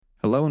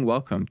Hello and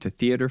welcome to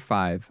Theater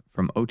 5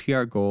 from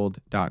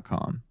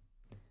OTRGold.com.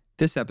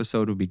 This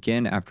episode will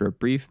begin after a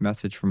brief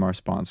message from our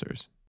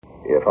sponsors.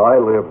 If I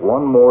live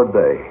one more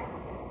day,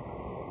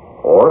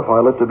 or if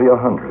I live to be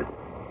 100,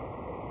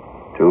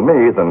 to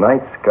me, the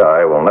night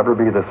sky will never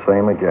be the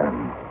same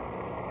again.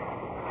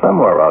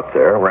 Somewhere out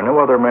there, where no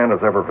other man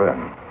has ever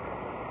been,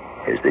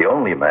 is the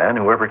only man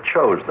who ever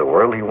chose the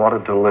world he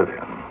wanted to live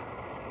in.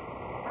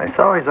 I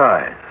saw his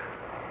eyes.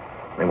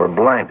 They were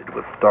blinded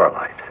with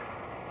starlight,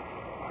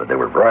 but they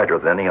were brighter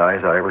than any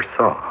eyes I ever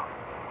saw.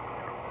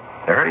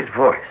 I heard his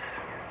voice.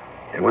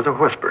 It was a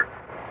whisper,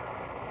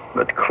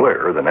 but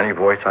clearer than any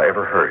voice I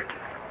ever heard.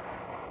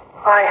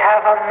 I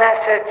have a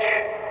message.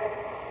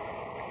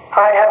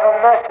 I have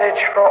a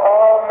message for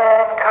all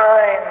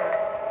mankind.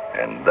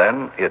 And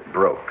then it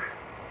broke.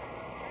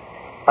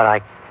 But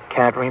I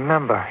can't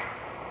remember.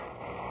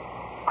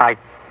 I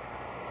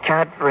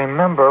can't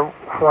remember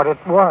what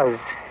it was.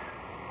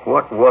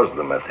 What was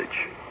the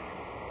message?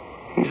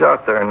 He's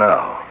out there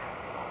now,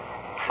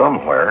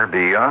 somewhere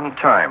beyond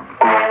time.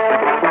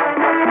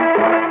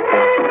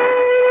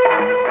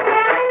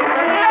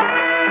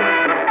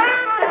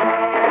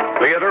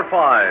 Theater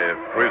 5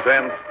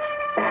 presents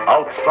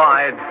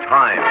Outside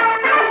Time.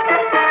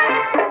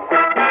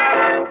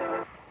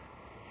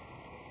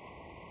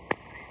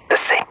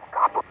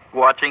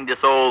 Watching this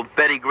old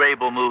Betty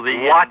Grable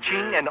movie.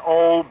 Watching an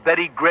old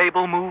Betty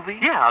Grable movie?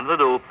 Yeah, on a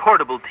little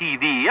portable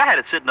TV. I had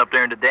it sitting up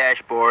there in the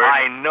dashboard.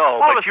 I know,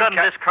 All but of a sudden,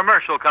 this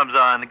commercial comes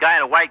on. The guy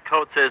in a white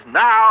coat says,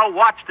 "Now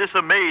watch this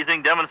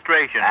amazing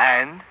demonstration."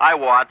 And? I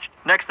watched.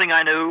 Next thing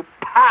I knew,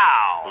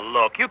 pow!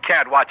 Look, you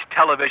can't watch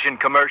television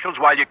commercials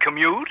while you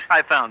commute.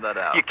 I found that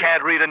out. You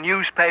can't read a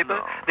newspaper.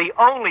 No. The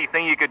only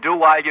thing you could do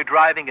while you're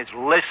driving is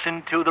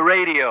listen to the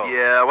radio.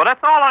 Yeah, well,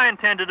 that's all I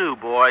intend to do,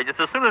 boy, just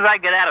as soon as I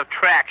get out of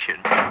traction.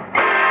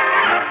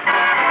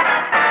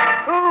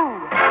 Ooh,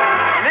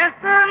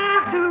 listen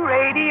to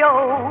radio.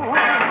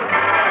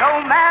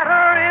 No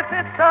matter if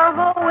it's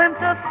summer,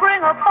 winter,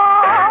 spring, or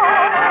fall.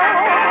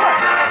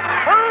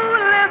 Who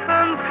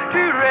listens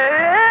to radio?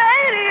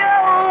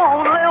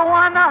 Only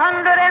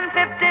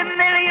 150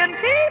 million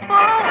people.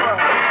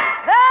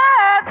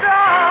 That's all.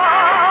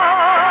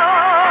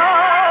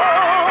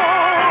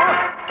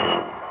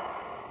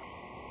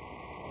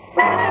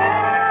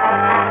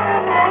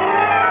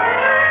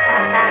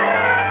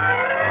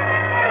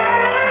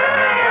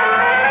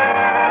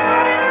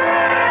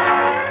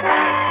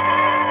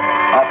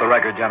 Off the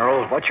record,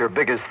 General, what's your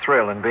biggest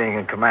thrill in being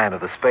in command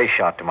of the space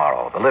shot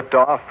tomorrow? The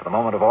liftoff, the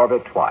moment of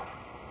orbit, what?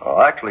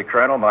 Well, actually,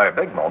 Colonel, my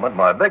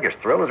biggest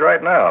thrill is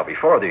right now,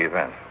 before the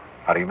event.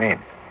 How do you mean?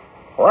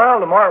 Well,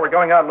 tomorrow we're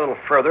going out a little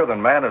further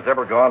than man has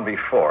ever gone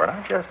before.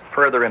 Not just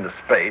further into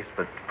space,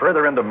 but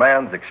further into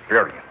man's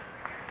experience.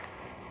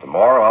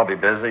 Tomorrow I'll be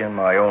busy in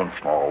my own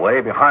small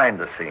way behind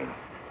the scenes.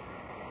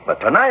 But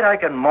tonight I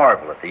can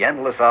marvel at the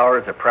endless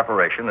hours of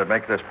preparation that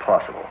make this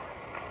possible.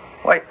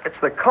 Why, it's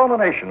the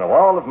culmination of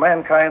all of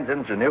mankind's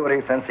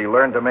ingenuity since he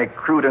learned to make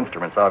crude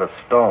instruments out of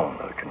stone,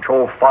 to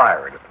control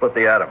fire, to split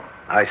the atom.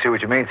 I see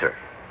what you mean, sir.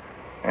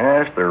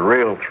 Yes, the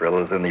real thrill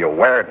is in the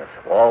awareness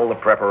of all the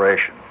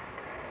preparation.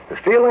 The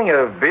feeling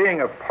of being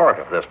a part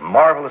of this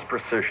marvelous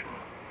precision.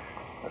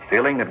 The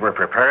feeling that we're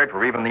prepared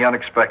for even the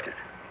unexpected.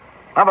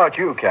 How about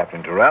you,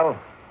 Captain Terrell?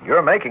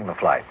 You're making the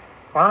flight.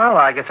 Well,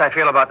 I guess I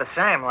feel about the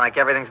same, like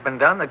everything's been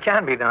done that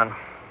can be done.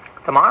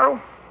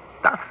 Tomorrow?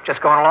 Just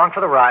going along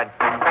for the ride.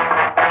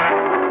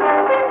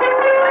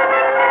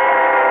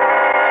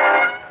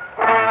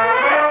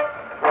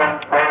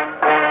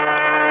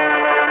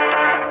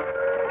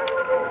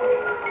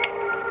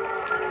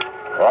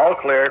 All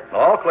clear,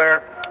 all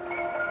clear.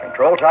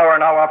 Control tower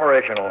now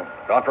operational.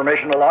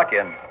 Confirmation to lock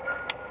in.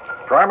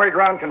 Primary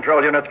ground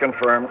control units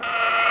confirmed.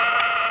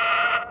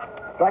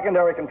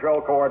 Secondary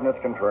control coordinates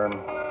confirmed.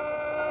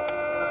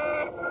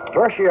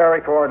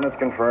 Tertiary coordinates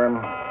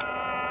confirmed.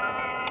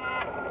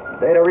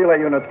 Data relay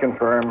units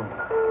confirmed.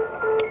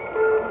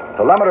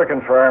 Telemeter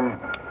confirmed.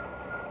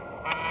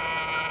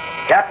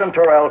 Captain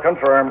Terrell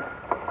confirmed.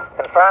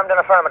 Confirmed and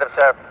affirmative,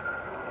 sir.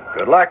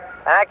 Good luck.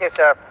 Thank you,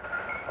 sir.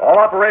 All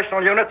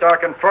operational units are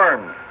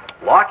confirmed.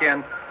 Lock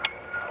in.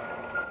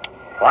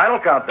 Final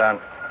countdown.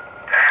 10,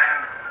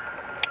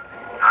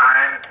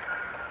 9,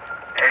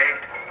 8,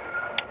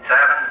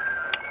 7,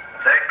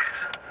 6,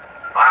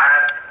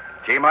 5.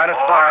 T-minus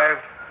 4, 5.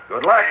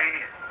 Good luck.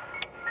 3,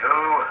 2,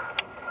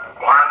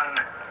 1.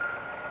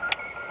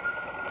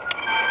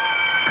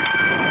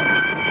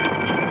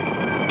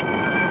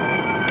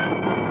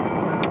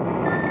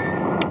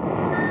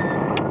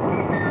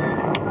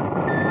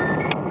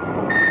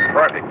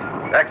 Perfect.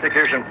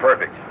 Execution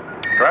perfect.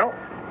 Colonel?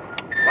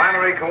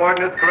 Primary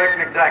coordinates correct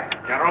and exact.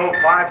 General,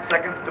 5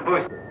 seconds to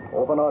boost.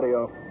 Open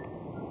audio.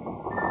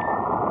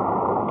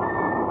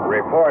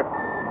 Report.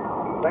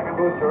 Second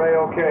booster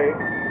A-OK.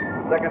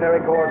 Secondary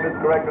coordinates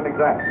correct and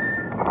exact.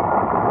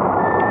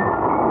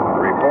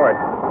 Report.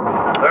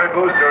 Third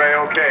booster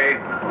A-OK.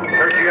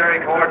 Tertiary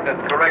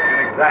coordinates correct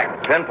and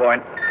exact.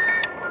 Pinpoint.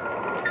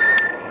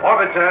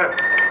 Orbit, sir.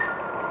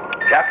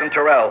 Captain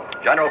Terrell,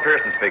 General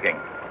Pearson speaking.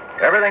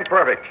 Everything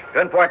perfect.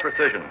 Pinpoint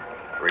precision.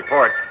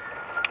 Report.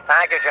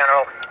 Thank you,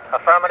 General.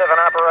 Affirmative and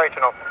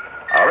operational.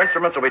 Our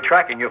instruments will be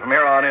tracking you from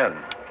here on in.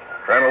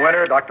 Colonel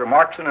Winter, Dr.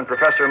 Markson, and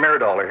Professor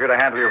Myrdal are here to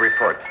handle your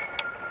reports.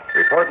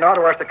 Report now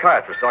to our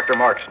psychiatrist, Dr.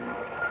 Markson.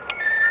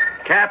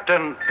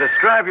 Captain,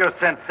 describe your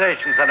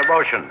sensations and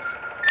emotions.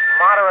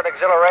 Moderate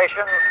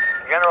exhilaration,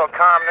 general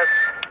calmness,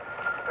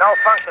 no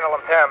functional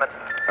impairment.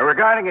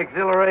 Regarding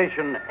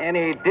exhilaration,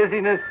 any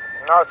dizziness?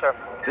 No, sir.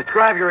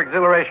 Describe your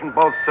exhilaration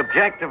both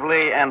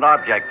subjectively and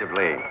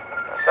objectively.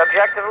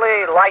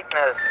 Subjectively,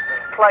 lightness,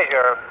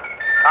 pleasure.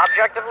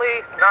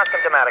 Objectively, not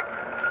symptomatic.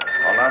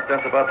 No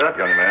nonsense about that,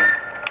 young man.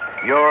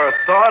 Your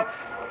thoughts?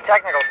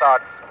 Technical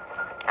thoughts.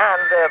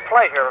 And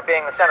pleasure of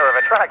being the center of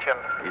attraction.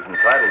 He's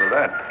entitled to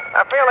that.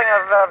 A feeling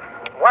of,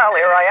 well,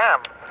 here I am.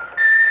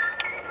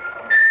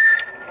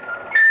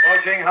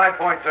 Approaching high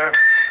point, sir.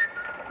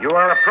 You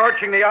are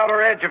approaching the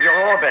outer edge of your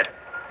orbit.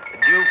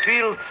 Do you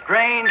feel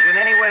strange in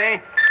any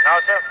way? No,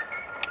 sir.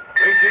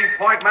 Reaching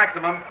point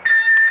maximum.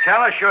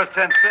 Tell us your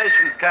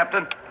sensations,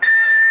 Captain.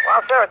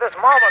 Well, sir, at this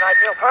moment, I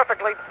feel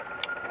perfectly...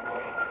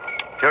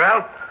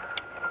 Tyrrell?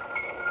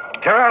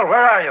 Tyrrell,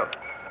 where are you?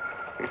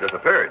 He's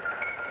disappeared.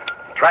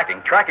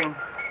 Tracking.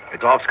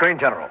 It's off screen,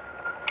 General.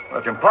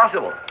 That's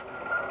impossible.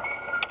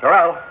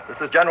 Terrell, this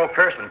is General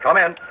Pearson. Come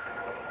in.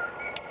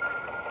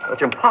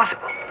 That's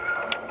impossible.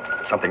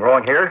 Is something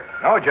wrong here?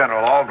 No,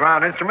 General. All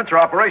ground instruments are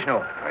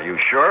operational. Are you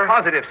sure?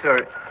 Positive,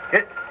 sir.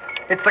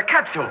 It's the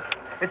capsule.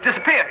 It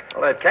disappeared.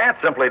 Well, it can't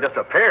simply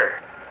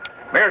disappear.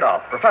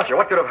 Myrdal, Professor,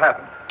 what could have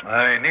happened?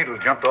 My needle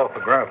jumped off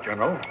the graph,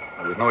 General.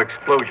 There was no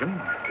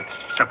explosion.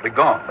 It's simply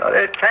gone.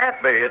 It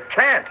can't be. It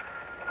can't.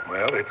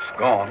 Well, it's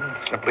gone.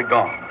 Simply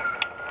gone.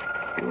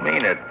 You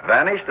mean it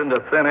vanished into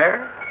thin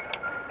air?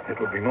 It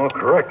would be more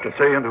correct to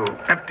say into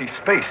empty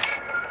space.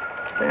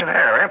 Thin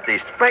air, empty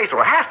space?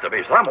 Well, it has to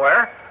be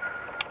somewhere.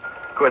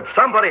 Could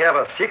somebody have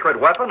a secret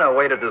weapon, a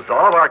way to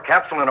dissolve our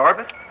capsule in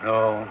orbit?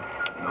 No,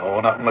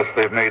 not unless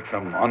they've made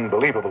some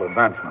unbelievable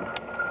advancement.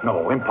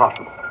 No,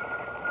 impossible.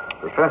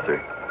 Professor,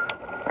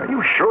 are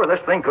you sure this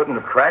thing couldn't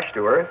have crashed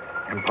to Earth?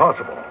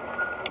 Impossible.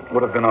 It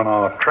would have been on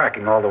our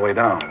tracking all the way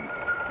down.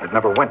 It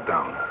never went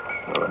down.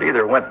 Well, it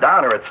either went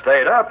down or it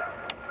stayed up.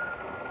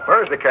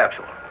 Where's the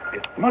capsule?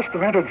 It must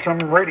have entered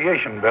some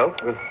radiation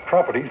belt with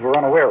properties we're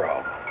unaware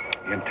of.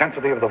 The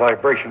intensity of the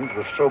vibrations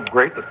was so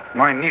great that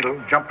my needle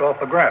jumped off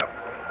the graph.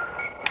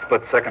 A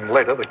split second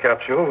later, the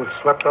capsule was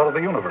swept out of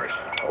the universe.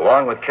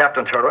 Along with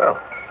Captain Terrell.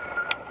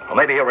 Well,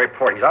 maybe he'll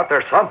report. He's out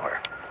there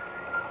somewhere.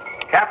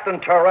 Captain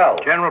Terrell.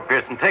 General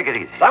Pearson, take it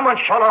easy. Someone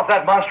shut off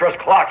that monstrous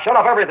clock. Shut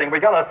off everything. We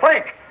gotta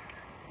think.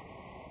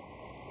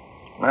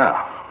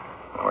 Now,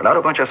 we're not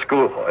a bunch of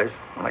schoolboys.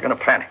 We're not gonna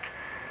panic.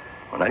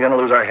 We're not gonna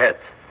lose our heads.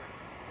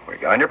 We're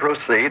going to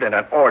proceed in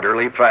an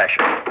orderly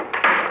fashion.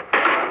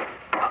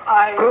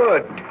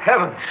 Good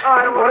heavens.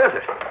 What is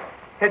it?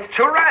 It's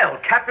Tyrrell,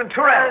 Captain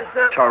Tyrrell.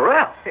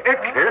 Terrell.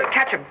 Here,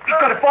 catch him. He's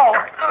going to fall.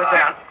 Sit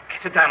down.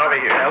 Sit down over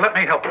here. Now, let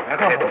me help you.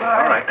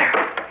 All right.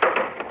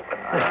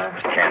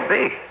 This can't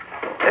be.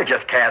 It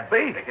just can't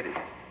be. Take it easy.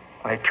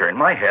 I turned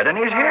my head and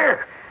he's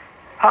here.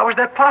 How is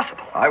that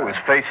possible? I was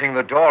facing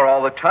the door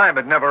all the time.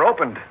 It never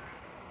opened.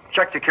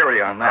 Check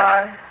security on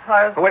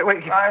that.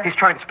 Wait. He's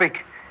trying to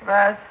speak.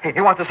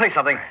 He wants to say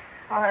something.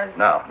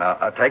 No.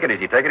 Take it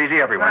easy. Take it easy,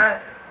 everyone.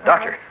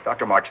 Dr.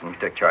 Markson, you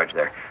take charge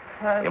there.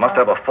 You must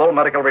have a full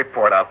medical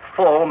report. A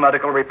full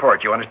medical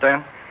report. You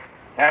understand?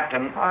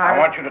 Captain, I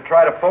want you to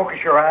try to focus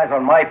your eyes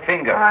on my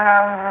finger.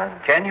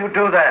 Can you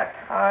do that?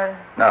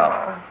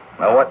 No.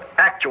 Now, what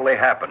actually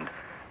happened?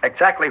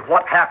 Exactly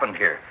what happened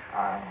here?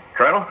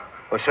 Colonel?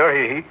 Well,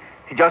 sir,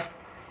 he just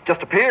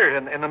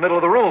appeared in the middle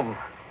of the room.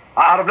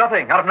 Out of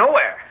nothing, out of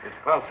nowhere. His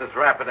pulse is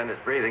rapid and his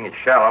breathing is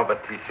shallow,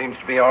 but he seems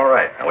to be all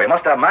right. Now, we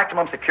must have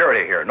maximum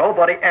security here.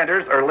 Nobody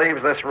enters or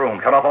leaves this room.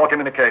 Cut off all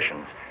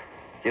communications.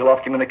 Seal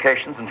off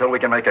communications until we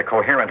can make a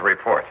coherent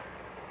report.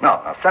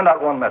 Now send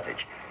out one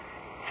message.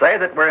 Say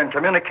that we're in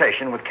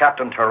communication with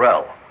Captain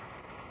Terrell.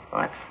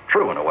 Well, that's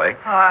true in a way.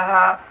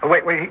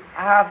 Wait.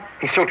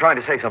 He's still trying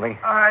to say something.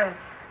 I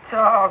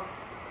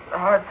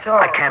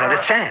can't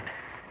understand.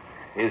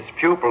 His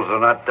pupils are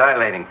not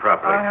dilating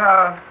properly.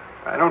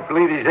 I don't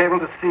believe he's able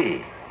to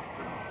see.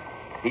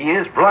 He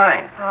is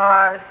blind.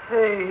 I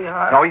see.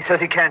 No, he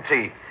says he can't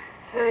see.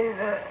 See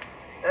that.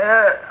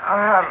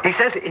 He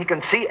says he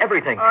can see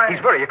everything. He's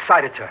very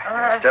excited, sir.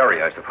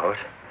 Hysteria, I suppose.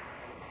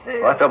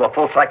 We'll have to have a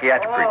full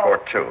psychiatric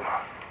report, too.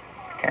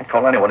 Can't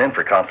call anyone in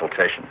for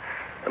consultation.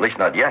 At least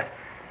not yet.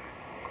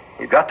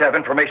 We've got to have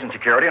information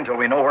security until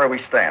we know where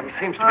we stand. He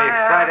seems to be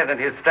excited and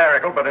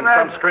hysterical, but in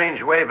some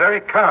strange way,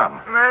 very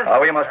calm.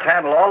 We must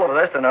handle all of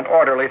this in an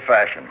orderly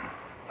fashion.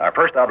 Our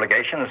first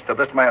obligation is to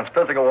this man's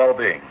physical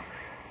well-being.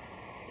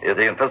 Is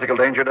he in physical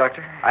danger,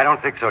 Doctor? I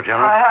don't think so,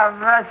 General. I have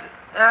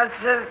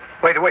message.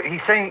 Wait.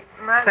 He's saying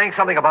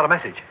something about a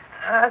message.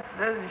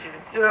 Message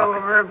to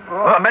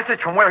report. A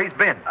message from where he's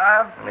been.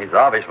 He's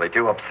obviously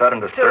too upset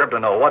and disturbed to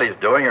know what he's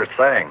doing or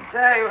saying.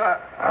 Say what?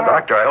 Now,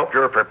 Doctor, I hope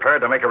you're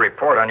prepared to make a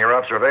report on your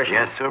observations.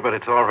 Yes, sir, but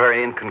it's all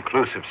very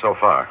inconclusive so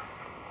far.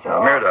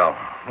 Myrdal,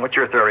 what's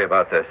your theory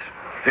about this?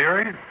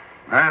 Theory?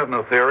 I have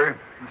no theory.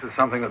 This is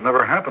something that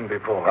never happened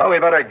before. Well, we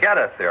better get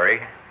a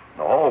theory.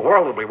 The whole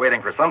world will be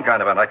waiting for some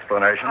kind of an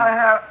explanation. I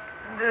have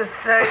to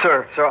say...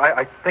 Sir,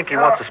 I think he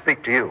wants to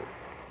speak to you.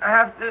 I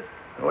have to...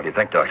 What do you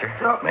think, Doctor?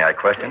 May I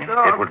question you?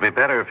 It would be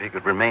better if he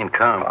could remain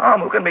calm.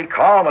 Calm? Who can be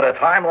calm at a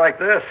time like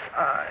this?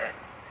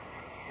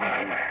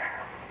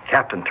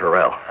 Captain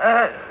Terrell.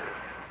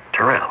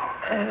 Terrell.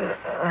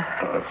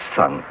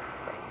 Son,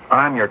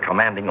 I'm your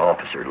commanding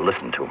officer.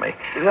 Listen to me.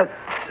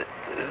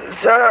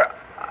 Sir,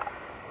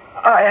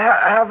 I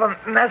have a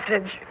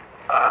message.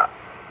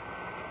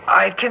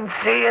 I can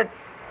see it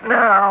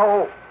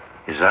now.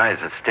 His eyes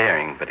are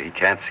staring, but he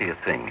can't see a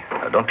thing.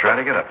 Now, don't try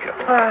to get up,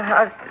 Captain.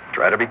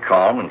 Try to be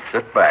calm and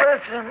sit back.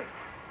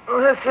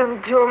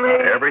 Listen to me.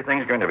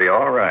 Everything's going to be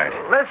all right.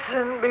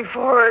 Listen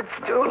before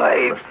it's too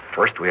late.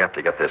 First, we have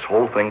to get this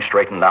whole thing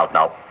straightened out.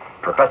 Now,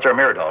 Professor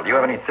Myrdal, do you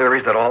have any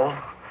theories at all?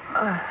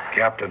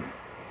 Captain,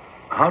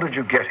 how did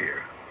you get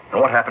here?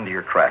 And what happened to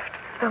your craft?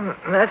 The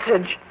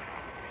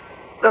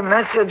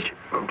message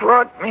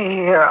brought me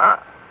here.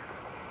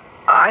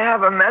 I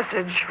have a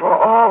message for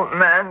all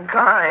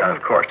mankind.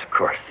 Of course.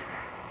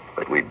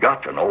 But we've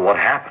got to know what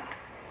happened.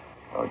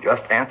 Well,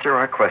 just answer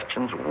our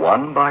questions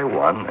one by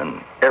one,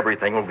 and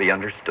everything will be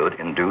understood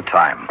in due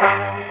time.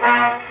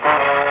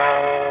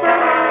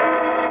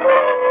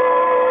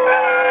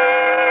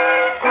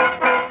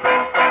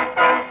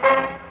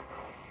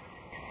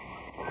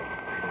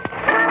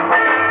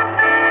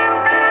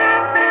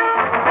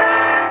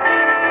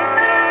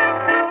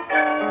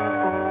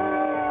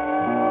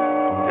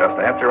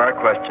 Answer our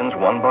questions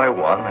one by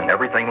one, and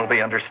everything will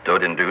be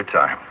understood in due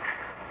time.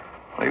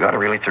 Well, you got to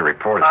release a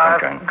report of some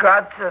kind. I've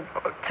got to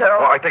tell...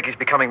 Oh, I think he's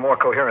becoming more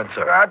coherent,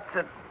 sir. Got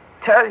to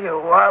tell you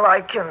while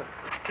I can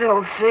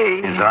still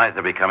see. His eyes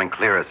are becoming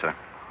clearer, sir.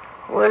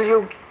 Will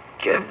you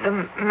give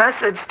the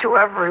message to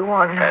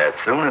everyone? As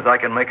soon as I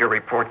can make a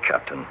report,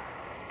 Captain.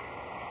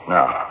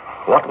 Now,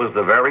 what was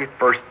the very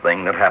first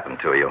thing that happened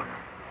to you?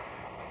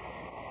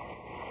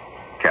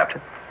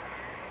 Captain?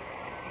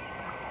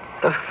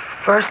 The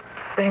first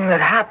thing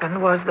that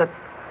happened was that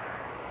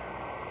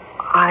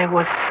I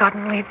was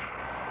suddenly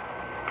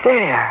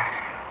there.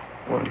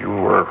 Well, you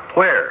were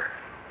where?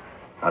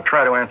 Now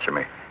try to answer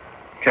me.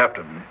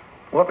 Captain,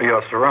 what were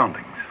your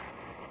surroundings?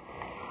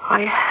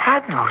 I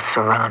had no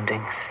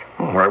surroundings.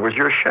 Well, where was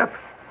your ship?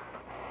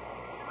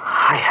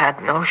 I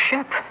had no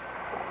ship.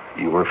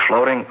 You were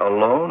floating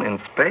alone in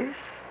space?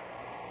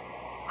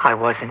 I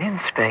wasn't in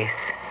space.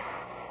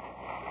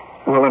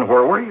 Well, then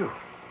where were you?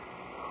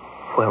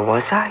 Where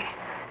was I?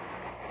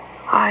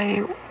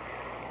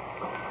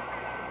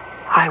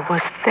 I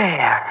was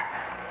there.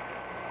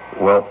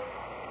 Well,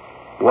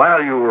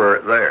 while you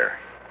were there,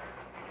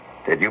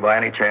 did you by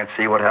any chance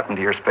see what happened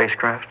to your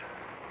spacecraft?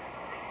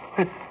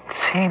 It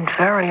seemed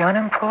very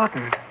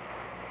unimportant.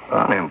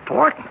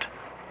 Unimportant?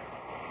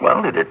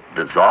 Well, did it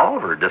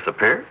dissolve or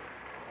disappear?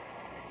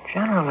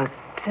 General, it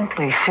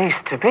simply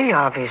ceased to be,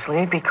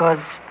 obviously, because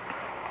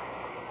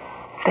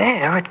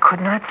there it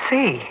could not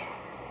see.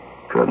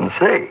 Couldn't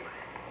see?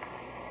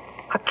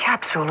 A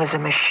capsule is a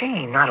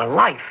machine, not a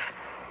life.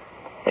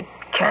 It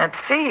can't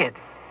see it.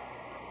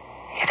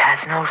 It has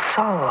no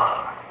soul.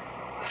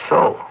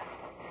 Soul?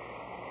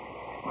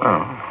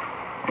 Oh,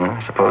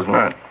 I suppose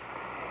not.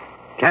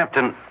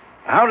 Captain,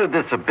 how did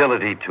this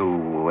ability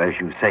to, as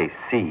you say,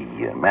 see,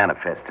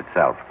 manifest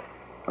itself?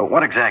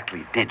 What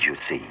exactly did you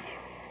see?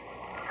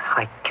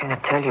 I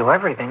can't tell you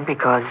everything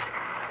because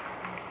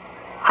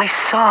I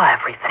saw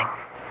everything.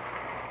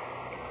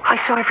 I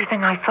saw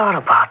everything I thought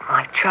about,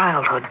 my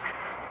childhood.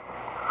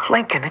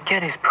 Lincoln at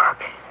Gettysburg.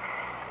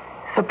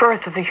 The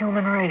birth of the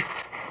human race.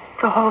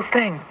 The whole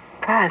thing.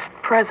 Past,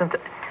 present,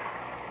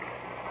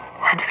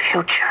 and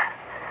future.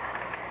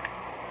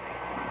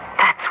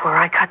 That's where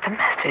I got the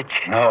message.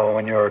 Now,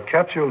 when your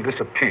capsule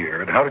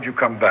disappeared, how did you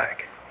come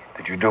back?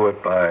 Did you do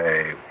it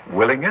by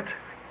willing it?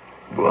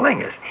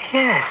 Willing it?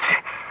 Yes.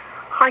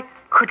 I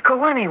could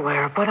go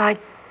anywhere, but I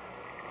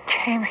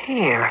came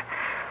here.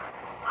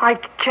 I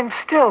can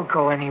still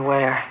go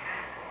anywhere.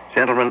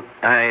 Gentlemen,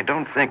 I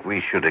don't think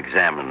we should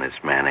examine this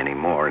man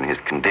anymore in his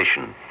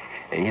condition.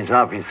 He's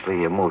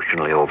obviously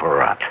emotionally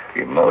overwrought.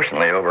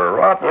 Emotionally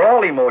overwrought? We're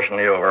all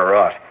emotionally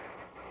overwrought.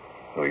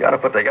 We got to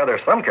put together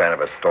some kind of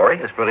a story.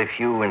 Yes, but if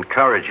you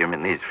encourage him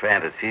in these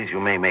fantasies, you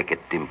may make it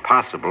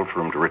impossible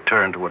for him to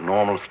return to a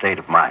normal state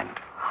of mind.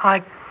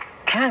 I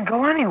can't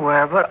go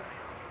anywhere, but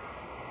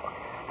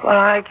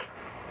I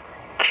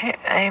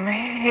came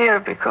here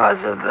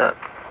because of the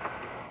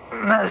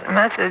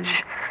message.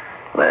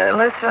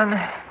 Listen.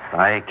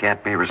 I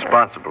can't be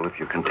responsible if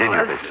you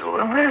continue this.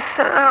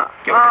 Listen.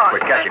 Give him a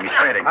quick catch him. He's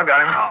fainting. I've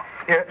got him.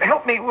 Here,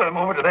 help me with him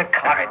over to that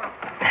cot.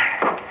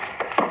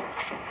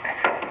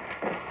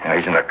 Now,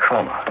 he's in a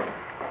coma.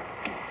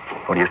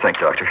 What do you think,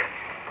 Doctor?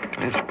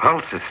 His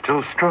pulse is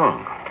still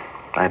strong.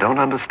 I don't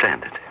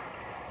understand it.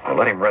 Well,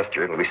 let him rest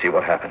here till we see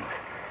what happens.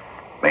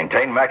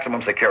 Maintain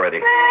maximum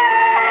security.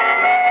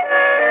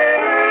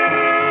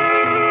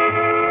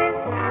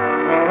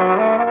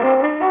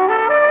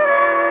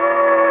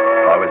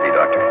 How is he,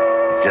 Doctor?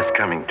 just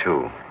coming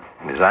to.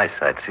 His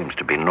eyesight seems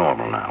to be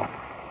normal now.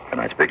 Can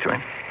I speak to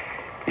him?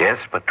 Yes,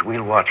 but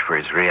we'll watch for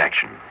his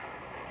reaction.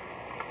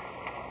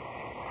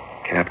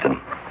 Captain,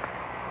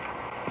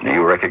 do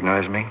you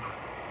recognize me?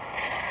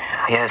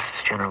 Yes,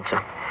 General,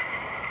 sir.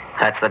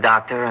 That's the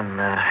doctor and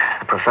the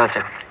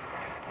professor.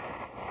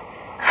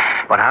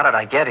 But how did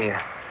I get here?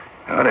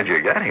 How did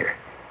you get here?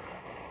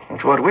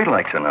 That's what we'd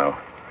like to know.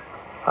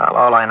 Well,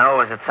 all I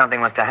know is that something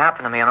must have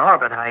happened to me in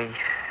orbit. I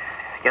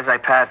guess I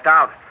passed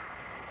out.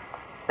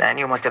 Then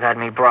you must have had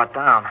me brought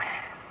down.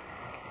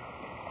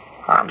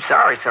 I'm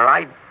sorry, sir.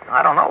 I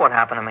don't know what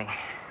happened to me.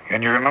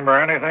 Can you remember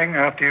anything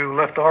after you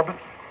left orbit?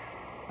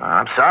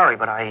 I'm sorry,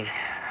 but I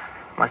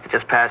must have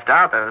just passed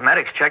out. The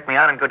medics checked me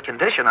out in good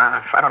condition.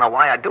 I don't know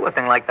why I'd do a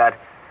thing like that.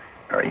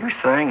 Are you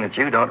saying that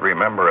you don't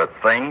remember a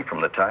thing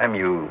from the time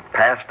you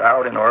passed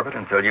out in orbit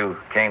until you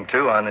came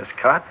to on this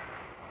cot?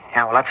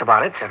 Yeah, well, that's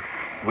about it, sir.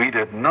 We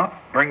did not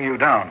bring you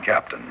down,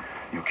 Captain.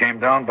 You came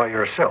down by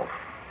yourself,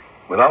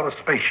 without a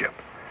spaceship.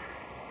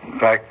 In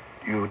fact,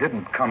 you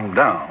didn't come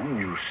down.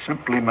 You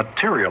simply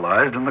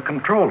materialized in the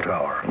control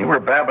tower. You were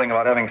babbling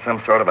about having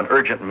some sort of an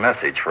urgent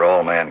message for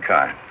all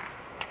mankind.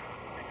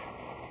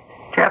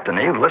 Captain,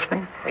 are you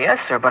listening? Yes,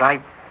 sir, but I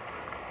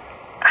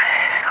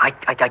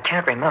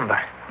can't remember.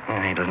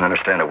 He doesn't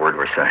understand a word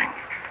we're saying.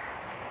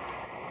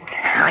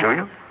 Do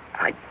you?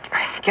 I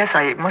guess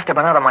I must have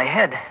been out of my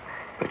head.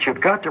 But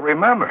you've got to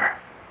remember.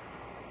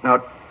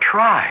 Now,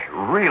 try.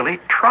 Really,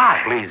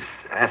 try. Please,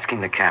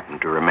 asking the captain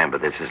to remember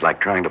this is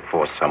like trying to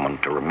force someone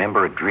to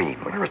remember a dream.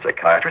 Well, you're a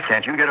psychiatrist.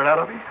 Can't you get it out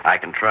of you? I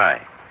can try,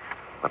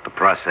 but the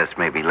process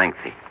may be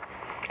lengthy.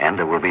 And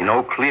there will be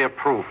no clear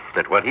proof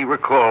that what he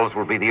recalls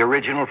will be the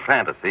original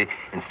fantasy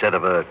instead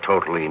of a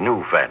totally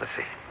new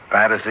fantasy.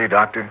 Fantasy,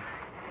 Doctor?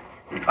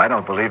 I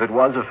don't believe it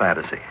was a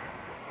fantasy.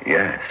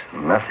 Yes,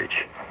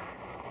 message.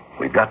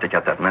 We've got to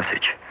get that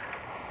message.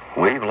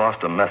 We've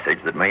lost a message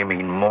that may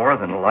mean more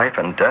than life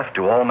and death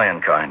to all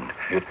mankind.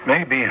 It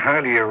may be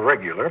highly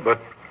irregular,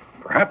 but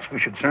perhaps we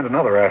should send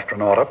another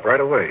astronaut up right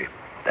away.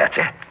 That's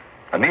it.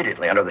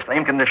 Immediately, under the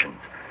same conditions.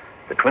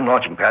 The twin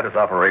launching pad is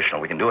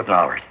operational. We can do it in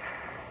hours.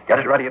 Get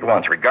it ready at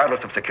once,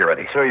 regardless of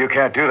security. Sir, you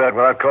can't do that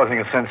without causing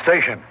a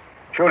sensation.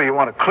 Surely you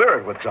want to clear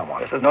it with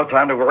someone. This is no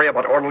time to worry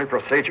about orderly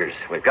procedures.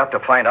 We've got to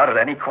find out at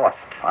any cost.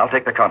 I'll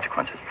take the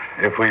consequences.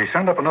 If we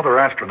send up another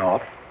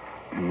astronaut,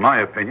 in my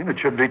opinion, it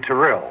should be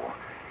Tyrrell.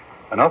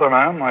 Another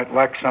man might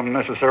lack some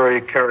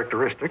necessary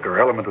characteristic or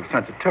element of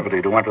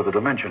sensitivity to enter the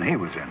dimension he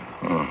was in.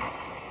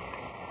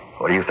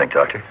 What do you think,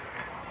 Doctor?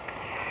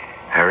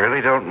 I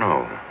really don't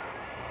know.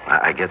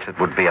 I guess it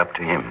would be up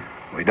to him.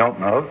 We don't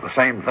know that the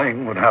same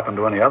thing would happen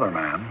to any other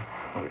man.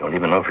 We don't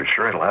even know for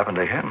sure it'll happen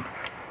to him.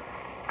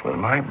 With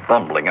my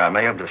bumbling, I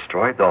may have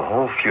destroyed the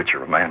whole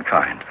future of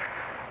mankind.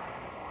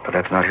 But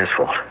that's not his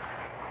fault.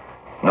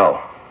 No.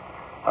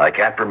 I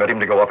can't permit him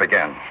to go up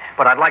again.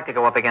 But I'd like to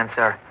go up again,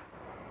 sir.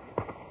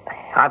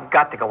 I've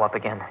got to go up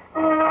again. 4,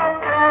 3,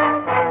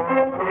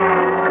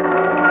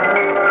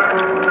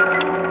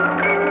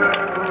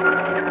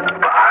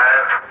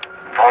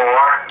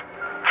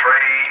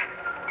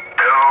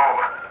 2,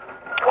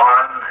 1,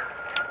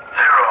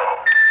 0.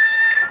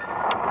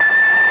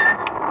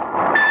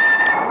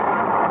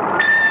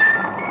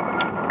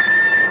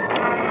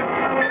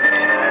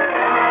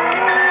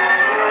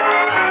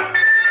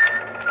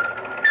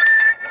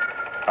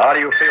 How do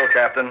you feel,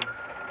 Captain?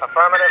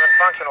 Affirmative and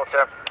functional,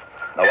 sir.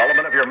 No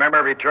element of your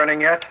memory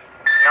returning yet?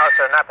 No,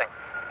 sir, nothing.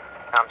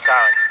 I'm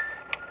sorry.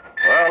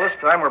 Well, this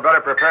time we're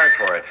better prepared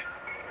for it.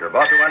 You're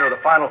about to enter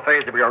the final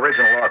phase of your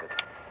original orbit.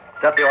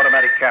 Set the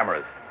automatic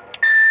cameras.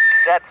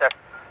 Set, sir.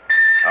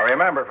 Now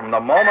remember, from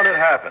the moment it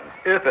happens,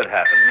 if it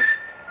happens,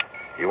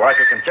 you are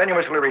to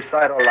continuously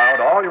recite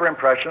aloud all your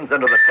impressions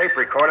into the tape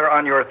recorder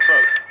on your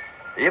throat.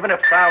 Even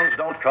if sounds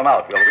don't come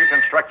out, we'll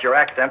reconstruct your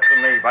accent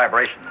from the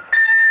vibrations.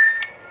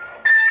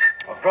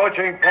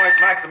 Approaching point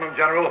maximum,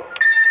 General.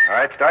 All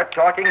right, start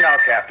talking now,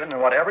 Captain,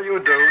 and whatever you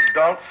do,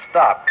 don't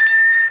stop.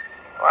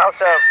 Well,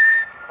 sir,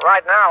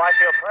 right now I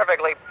feel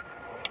perfectly...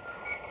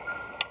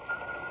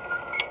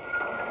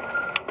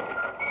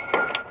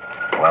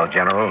 Well,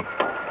 General,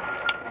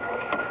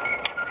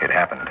 it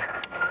happened.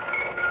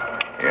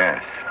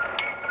 Yes.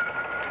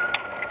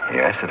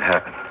 Yes, it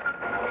happened.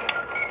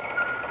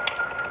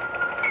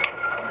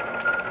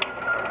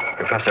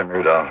 Professor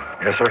Murdahl.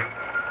 Yes, sir?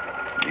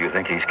 Do you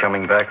think he's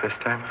coming back this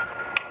time?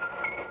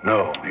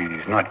 No,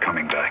 he's not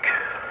coming back.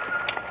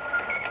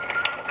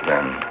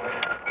 Then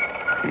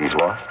he's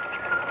lost?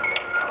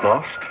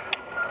 Lost?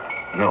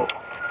 No.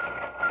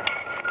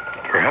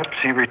 Perhaps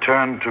he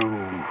returned to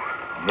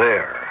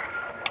there,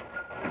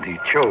 and he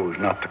chose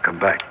not to come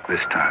back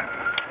this time.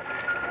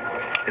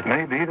 It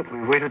may be that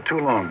we waited too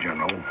long,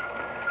 General.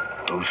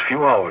 Those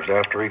few hours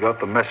after he got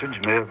the message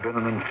may have been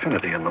an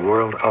infinity in the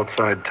world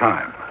outside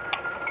time.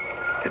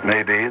 It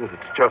may be that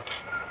it's just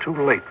too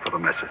late for the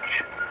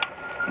message,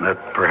 and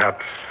that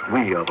perhaps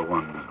we are the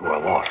ones who are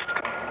lost.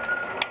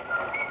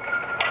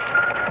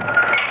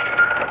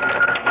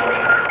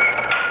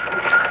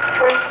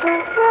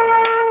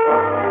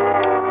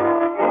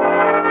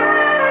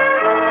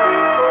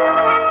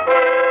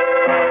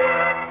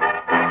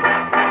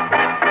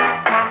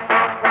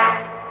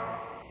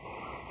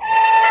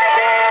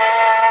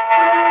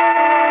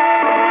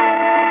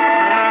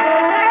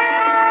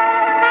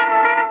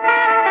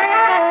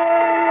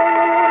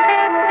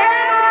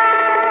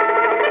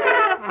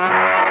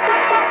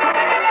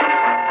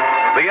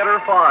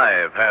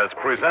 5 has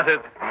presented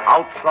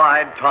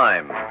Outside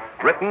Time,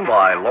 written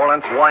by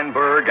Lawrence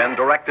Weinberg and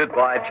directed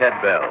by Ted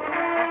Bell.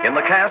 In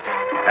the cast,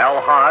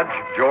 Al Hodge,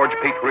 George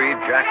Petrie,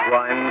 Jack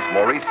Rhines,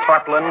 Maurice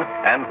Tarplin,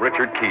 and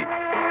Richard Keith.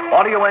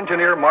 Audio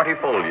engineer Marty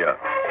Folia.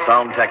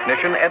 Sound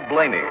technician Ed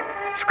Blaney.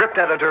 Script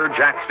editor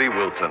Jack C.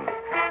 Wilson.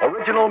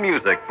 Original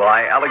music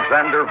by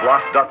Alexander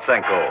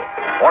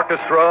Vlastotsenko.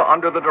 Orchestra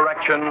under the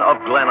direction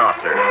of Glenn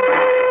Osser.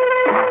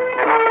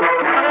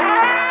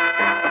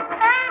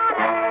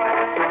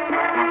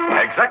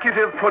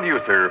 Executive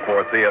producer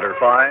for Theater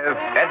 5,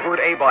 Edward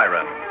A.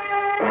 Byron.